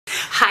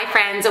Hi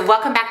friends,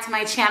 welcome back to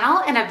my channel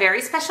and a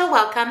very special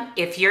welcome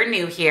if you're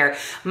new here.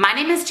 My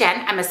name is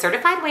Jen. I'm a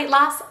certified weight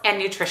loss and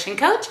nutrition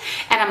coach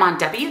and I'm on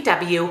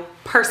WW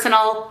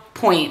Personal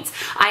Points.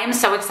 I am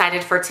so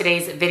excited for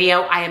today's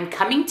video. I am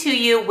coming to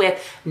you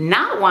with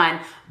not one,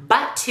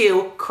 but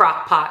two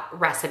Crockpot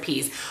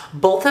recipes.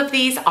 Both of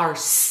these are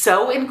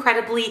so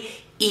incredibly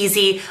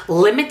easy,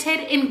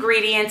 limited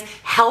ingredients,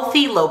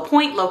 healthy, low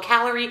point, low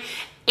calorie,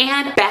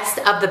 and best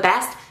of the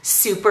best,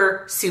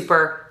 super,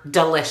 super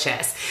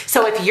delicious.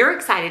 So if you're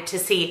excited to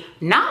see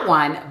not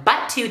one,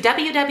 but two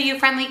WW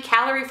friendly,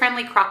 calorie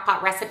friendly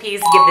Crockpot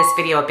recipes, give this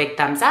video a big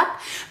thumbs up.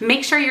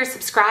 Make sure you're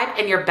subscribed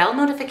and your bell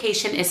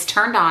notification is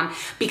turned on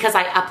because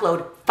I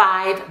upload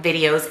 5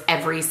 videos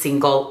every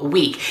single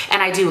week.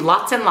 And I do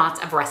lots and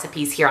lots of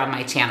recipes here on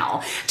my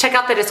channel. Check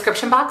out the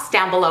description box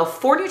down below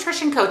for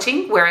nutrition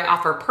coaching, where I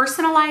offer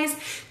personalized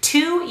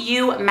to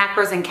you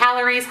macros and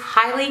calories.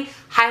 Highly,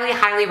 highly,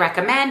 highly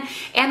recommend.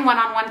 And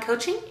one-on-one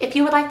coaching if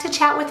you would like to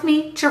chat with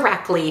me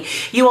directly.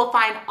 You will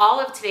find all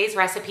of today's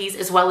recipes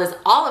as well as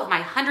all of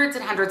my hundreds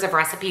and hundreds of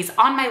recipes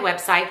on my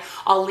website.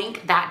 I'll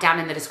link that down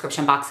in the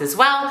description box as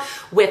well,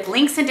 with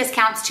links and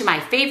discounts to my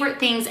favorite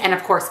things. And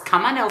of course,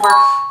 come on over,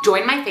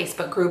 join my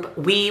Facebook group.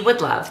 We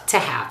would love to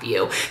have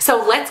you.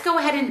 So let's go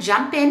ahead and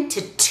jump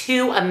into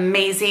 2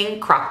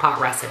 amazing Crockpot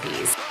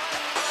recipes.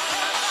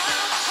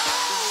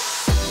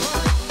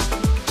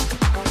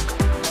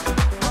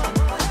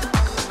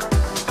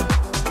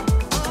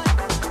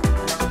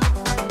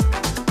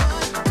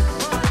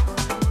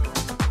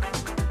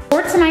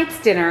 For tonight's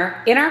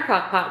dinner, in our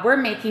Crockpot, we're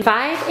making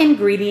 5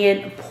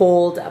 ingredient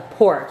pulled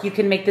pork. You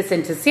can make this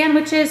into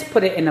sandwiches,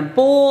 put it in a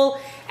bowl,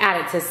 add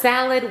it to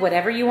salad,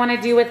 whatever you want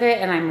to do with it.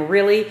 And I'm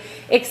really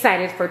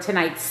excited for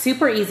tonight's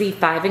super easy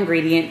 5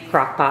 ingredient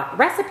Crockpot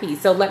recipe.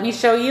 So let me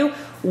show you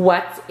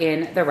what's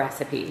in the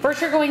recipe.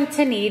 First, you're going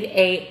to need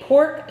a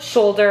pork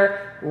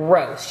shoulder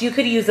roast. You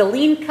could use a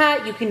lean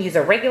cut, you can use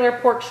a regular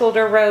pork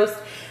shoulder roast.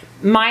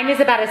 Mine is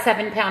about a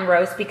 7-pound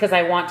roast because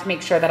I want to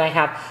make sure that I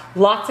have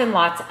lots and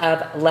lots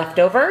of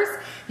leftovers.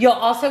 You'll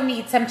also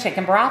need some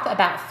chicken broth,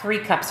 about 3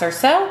 cups or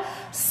so,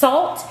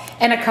 salt,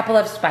 and a couple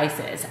of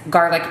spices,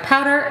 garlic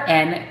powder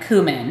and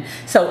cumin.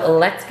 So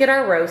let's get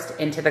our roast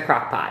into the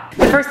Crockpot.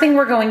 The first thing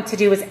we're going to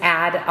do is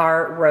add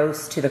our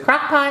roast to the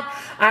Crockpot.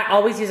 I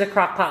always use a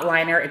Crockpot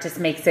liner. It just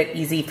makes it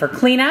easy for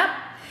cleanup.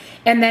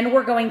 And then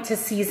we're going to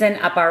season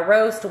up our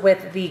roast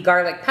with the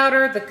garlic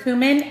powder, the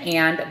cumin,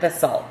 and the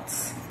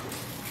salts.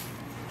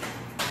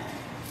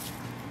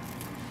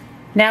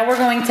 Now we're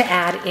going to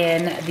add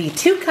in the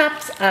 2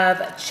 cups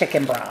of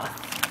chicken broth.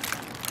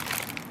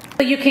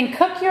 So you can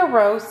cook your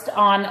roast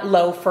on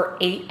low for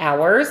 8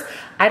 hours.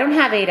 I don't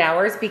have 8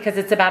 hours because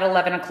it's about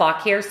 11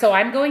 o'clock here, so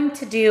I'm going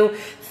to do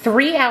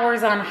 3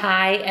 hours on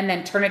high and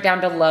then turn it down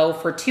to low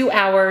for 2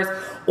 hours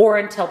or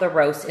until the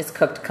roast is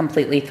cooked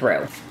completely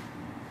through.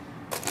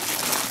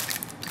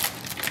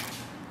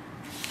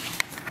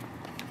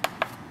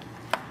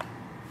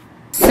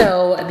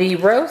 So the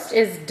roast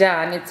is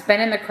done. It's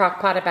been in the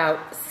Crockpot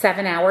about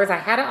 7 hours. I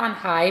had it on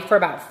high for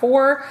about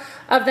 4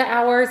 of the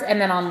hours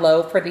and then on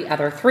low for the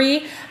other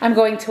 3. I'm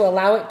going to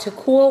allow it to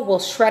cool. We'll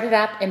shred it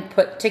up and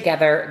put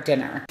together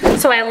dinner.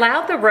 So I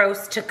allowed the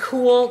roast to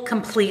cool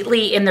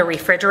completely in the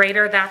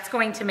refrigerator. That's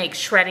going to make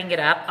shredding it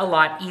up a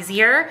lot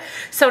easier.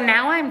 So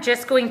now I'm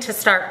just going to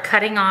start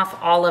cutting off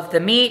all of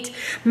the meat.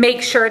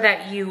 Make sure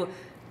that you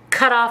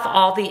cut off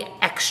all the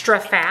extra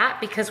fat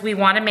because we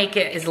want to make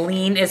it as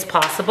lean as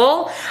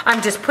possible.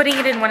 I'm just putting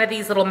it in one of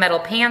these little metal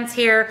pans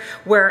here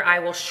where I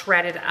will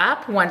shred it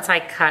up once I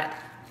cut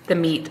the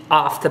meat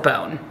off the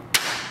bone.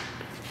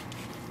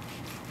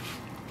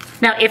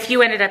 Now, if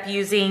you ended up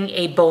using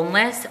a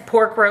boneless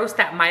pork roast,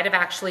 that might have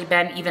actually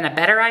been even a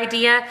better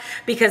idea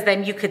because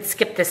then you could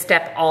skip this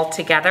step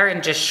altogether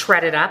and just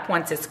shred it up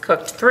once it's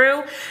cooked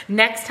through.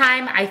 Next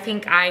time, I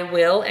think I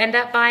will end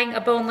up buying a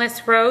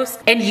boneless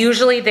roast, and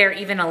usually they're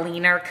even a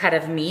leaner cut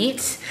of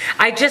meat.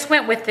 I just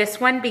went with this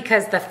one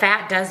because the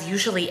fat does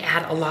usually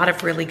add a lot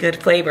of really good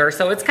flavor.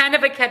 So it's kind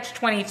of a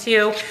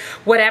catch-22,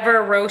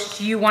 whatever roast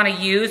you want to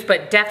use,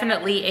 but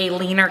definitely a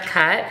leaner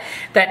cut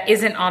that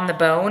isn't on the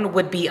bone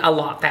would be a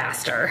lot faster.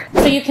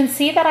 So you can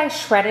see that I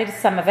shredded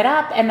some of it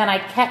up and then I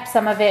kept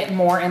some of it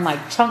more in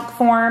like chunk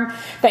form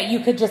that you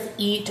could just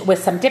eat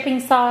with some dipping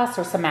sauce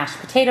or some mashed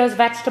potatoes,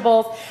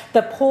 vegetables.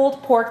 The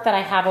pulled pork that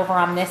I have over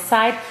on this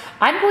side,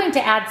 I'm going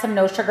to add some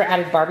no sugar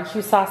added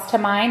barbecue sauce to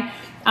mine.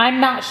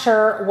 I'm not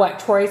sure what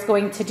Troy's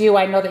going to do.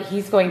 I know that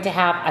he's going to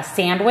have a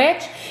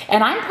sandwich,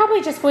 and I'm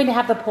probably just going to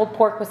have the pulled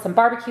pork with some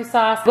barbecue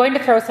sauce. I'm going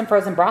to throw some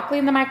frozen broccoli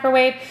in the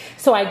microwave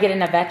so I get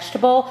in a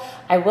vegetable.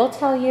 I will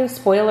tell you,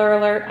 spoiler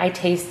alert, I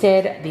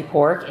tasted the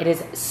pork. It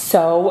is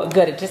so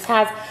good. It just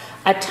has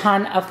a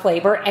ton of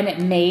flavor, and it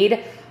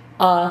made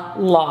a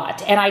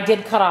lot. And I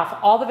did cut off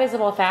all the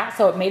visible fat,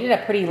 so it made it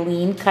a pretty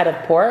lean cut of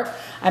pork.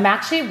 I'm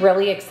actually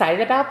really excited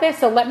about this.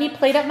 So let me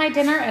plate up my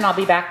dinner and I'll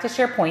be back to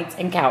share points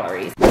and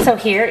calories. So So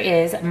here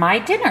is my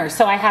dinner.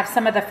 So I have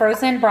some of the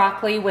frozen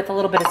broccoli with a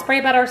little bit of spray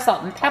butter,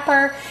 salt and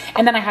pepper,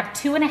 and then I have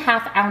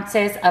 2.5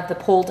 ounces of the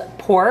pulled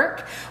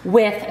pork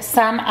with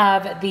some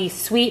of the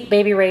sweet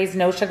Baby Ray's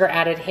no sugar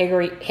added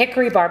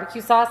hickory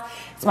barbecue sauce.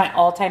 It's my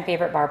all-time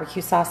favorite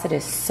barbecue sauce. It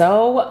is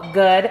so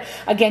good.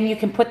 Again, you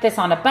can put this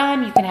on a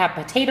bun. You can have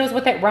potatoes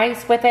with it,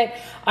 rice with it.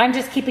 I'm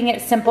just keeping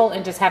it simple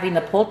and just having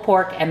the pulled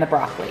pork and the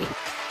broccoli.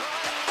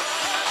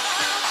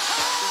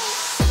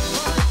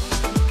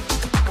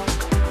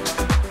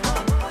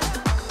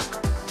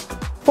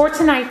 For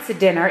tonight's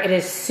dinner, it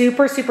is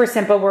super, super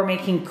simple. We're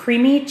making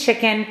creamy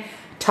chicken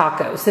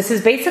tacos. This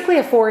is basically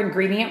a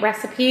 4-ingredient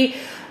recipe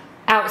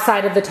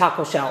outside of the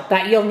taco shell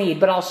that you'll need,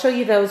 but I'll show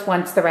you those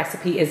once the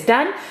recipe is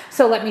done.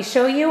 So let me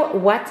show you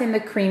what's in the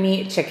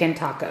creamy chicken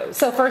tacos.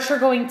 So first you're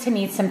going to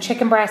need some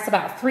chicken breasts,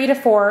 about 3 to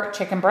 4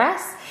 chicken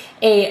breasts,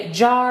 a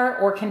jar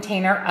or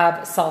container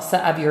of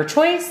salsa of your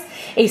choice,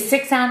 a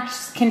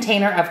 6-ounce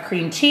container of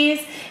cream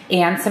cheese,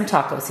 and some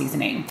taco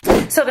seasoning.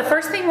 So the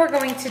first thing we're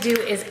going to do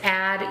is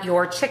add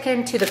your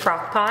chicken to the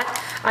crock pot.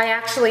 I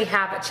actually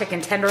have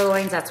chicken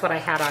tenderloins, that's what I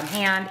had on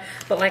hand,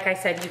 but like I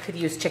said, you could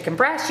use chicken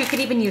breast, you could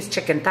even use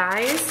chicken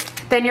thighs.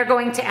 Then you're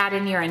going to add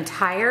in your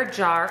entire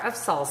jar of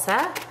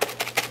salsa,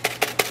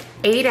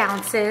 8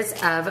 ounces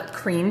of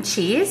cream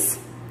cheese,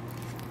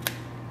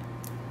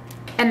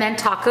 and then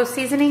taco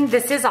seasoning.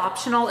 This is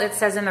optional, it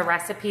says in the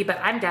recipe, but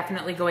I'm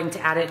definitely going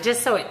to add it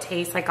just so it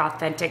tastes like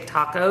authentic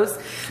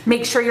tacos.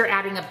 Make sure you're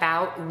adding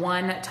about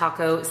 1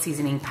 taco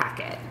seasoning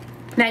packet.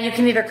 Now you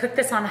can either cook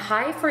this on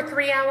high for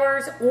 3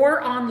 hours or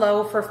on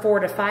low for 4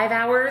 to 5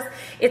 hours.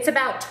 It's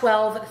about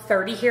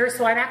 12:30 here,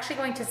 so I'm actually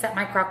going to set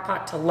my crock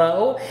pot to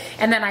low,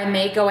 and then I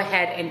may go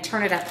ahead and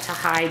turn it up to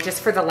high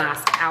just for the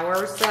last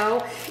hour or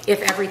so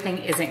if everything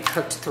isn't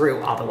cooked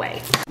through all the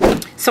way.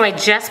 So I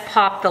just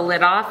popped the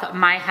lid off.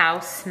 My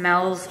house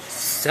smells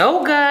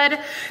so good.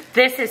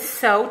 This is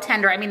so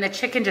tender. I mean, the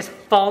chicken just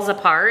falls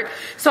apart.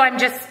 So I'm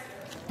just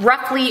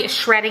roughly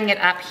shredding it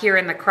up here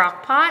in the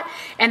crock pot,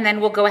 and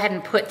then we'll go ahead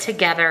and put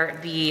together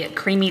the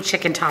creamy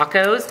chicken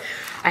tacos.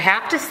 I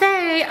have to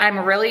say, I'm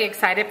really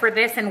excited for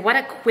this, and what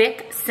a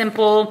quick,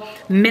 simple,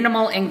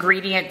 minimal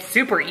ingredient,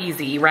 super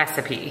easy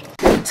recipe.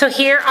 So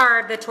here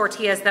are the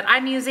tortillas that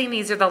I'm using.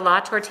 These are the La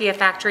Tortilla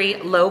Factory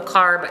low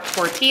carb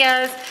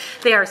tortillas.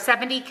 They are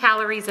 70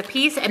 calories a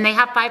piece, and they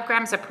have 5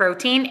 grams of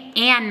protein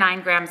and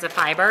 9 grams of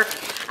fiber.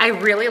 I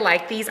really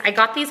like these. I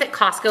got these at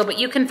Costco, but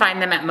you can find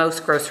them at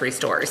most grocery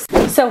stores.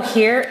 So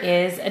here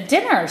is a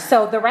dinner.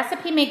 So the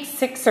recipe makes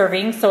 6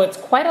 servings, so it's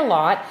quite a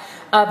lot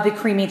of the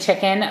creamy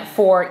chicken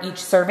for each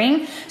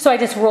serving. So I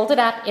just rolled it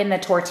up in the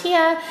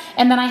tortilla,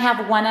 and then I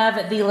have one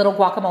of the little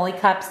guacamole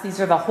cups. These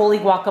are the Holy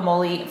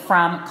Guacamole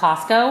from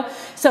Costco.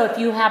 So if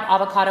you have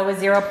avocado with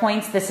 0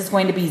 points, this is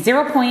going to be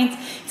 0 points.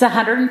 It's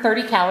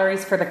 130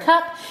 calories for the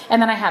cup.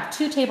 And then I have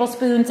 2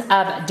 tablespoons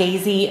of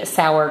Daisy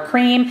sour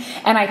cream.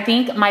 And I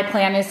think my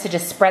plan is to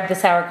just spread the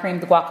sour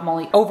cream, the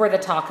guacamole, over the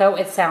taco.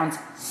 It sounds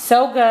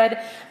so good,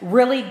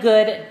 really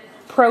good,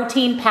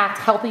 protein-packed,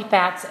 healthy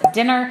fats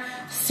dinner.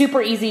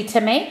 Super easy to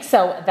make.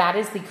 So that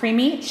is the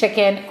creamy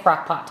chicken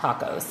crock-pot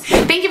tacos.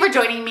 Thank you for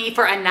joining me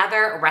for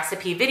another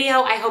recipe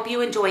video. I hope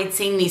you enjoyed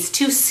seeing these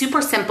 2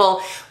 super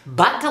simple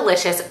but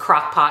delicious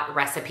crock-pot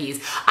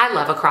recipes. I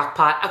love a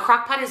crock-pot. A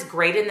crock-pot is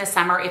great in the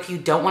summer if you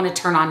don't want to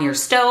turn on your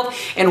stove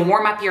and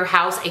warm up your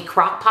house. A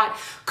crock-pot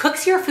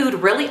cooks your food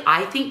really,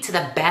 I think, to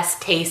the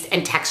best taste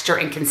and texture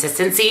and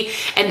consistency.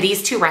 And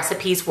these 2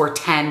 recipes were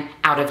 10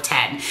 out of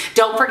 10.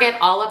 Don't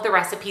forget, all of the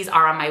recipes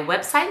are on my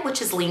website,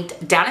 which is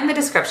linked down in the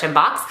description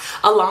box,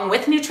 along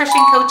with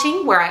nutrition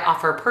coaching, where I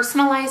offer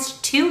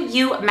personalized to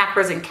you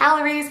macros and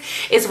calories,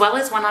 as well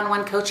as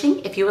one-on-one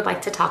coaching if you would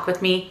like to talk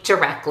with me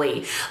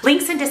directly.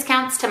 Links and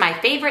discounts to my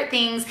favorite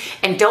things.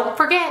 And don't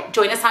forget,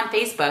 join us on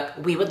Facebook.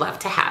 We would love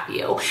to have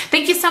you.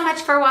 Thank you so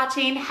much for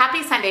watching.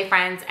 Happy Sunday,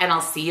 friends, and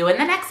I'll see you in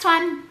the next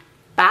one.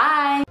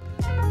 Bye.